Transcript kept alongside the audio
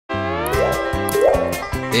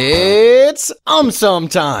It's AumSum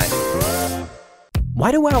time!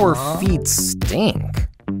 Why do our feet stink?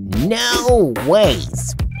 No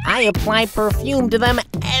ways. I apply perfume to them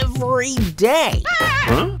every day.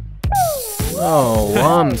 Huh? Oh,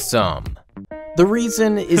 AumSum. The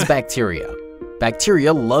reason is bacteria.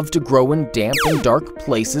 Bacteria love to grow in damp and dark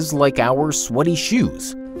places like our sweaty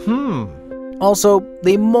shoes. Also,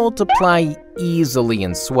 they multiply easily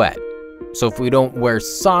in sweat. So if we don't wear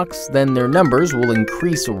socks, then their numbers will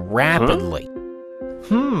increase rapidly.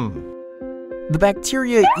 The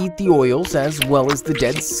bacteria eat the oils as well as the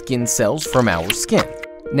dead skin cells from our skin.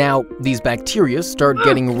 Now, these bacteria start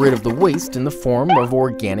getting rid of the waste in the form of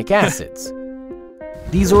organic acids.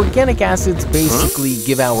 These organic acids basically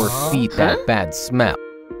give our feet that bad smell.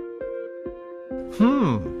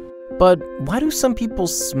 But why do some people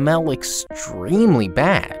smell extremely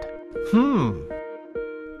bad?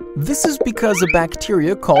 This is because a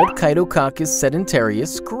bacteria called Kytococcus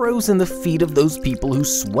Sedentarius grows in the feet of those people who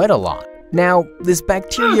sweat a lot. Now, this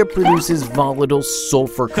bacteria produces volatile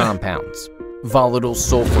sulfur compounds. Volatile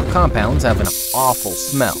sulfur compounds have an awful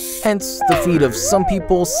smell, hence the feet of some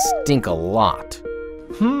people stink a lot.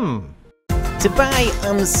 To buy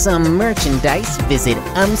AumSum merchandise, visit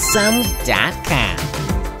AumSum.com.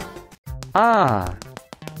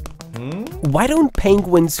 Why don't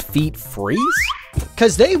penguins' feet freeze?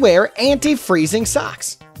 'Cause they wear anti-freezing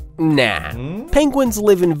socks. Nah, penguins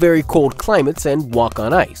live in very cold climates and walk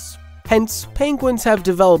on ice. Hence, penguins have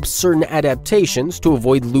developed certain adaptations to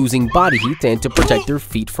avoid losing body heat and to protect their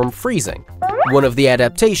feet from freezing. One of the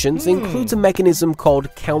adaptations includes a mechanism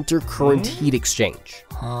called counter-current heat exchange.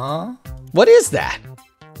 What is that?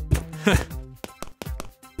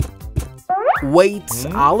 Wait,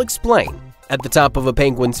 I'll explain. At the top of a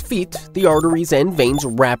penguin's feet, the arteries and veins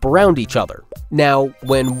wrap around each other. Now,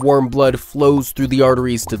 when warm blood flows through the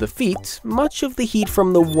arteries to the feet, much of the heat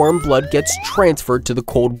from the warm blood gets transferred to the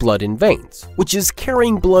cold blood in veins, which is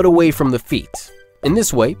carrying blood away from the feet. In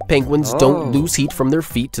this way, penguins don't lose heat from their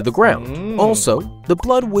feet to the ground. Also, the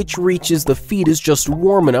blood which reaches the feet is just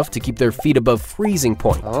warm enough to keep their feet above freezing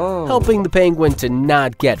point, helping the penguin to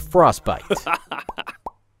not get frostbite.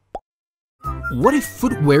 What if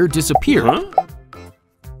footwear disappeared?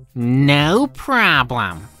 No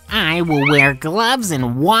problem. I will wear gloves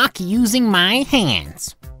and walk using my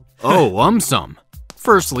hands. Oh, AumSum.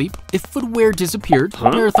 Firstly, if footwear disappeared,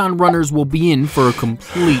 marathon runners will be in for a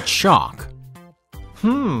complete shock.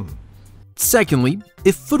 Secondly,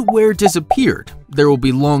 if footwear disappeared, there will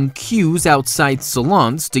be long queues outside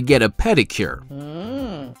salons to get a pedicure.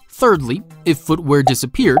 Thirdly, if footwear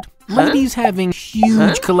disappeared, ladies having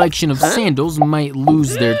huge collection of sandals might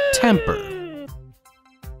lose their temper.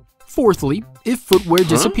 Fourthly, if footwear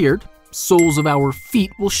disappeared, soles of our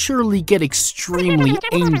feet will surely get extremely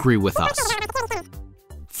angry with us.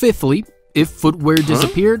 Fifthly, if footwear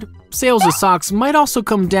disappeared, sales of socks might also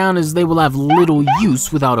come down as they will have little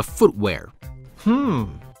use without a footwear.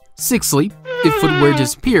 Sixthly, if footwear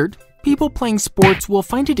disappeared, people playing sports will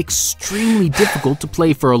find it extremely difficult to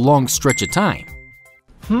play for a long stretch of time.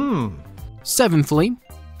 Seventhly,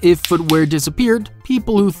 if footwear disappeared,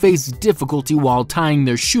 people who face difficulty while tying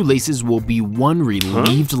their shoelaces will be one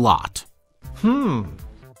relieved lot.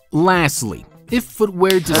 Lastly, if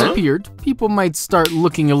footwear disappeared, people might start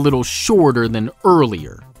looking a little shorter than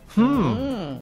earlier.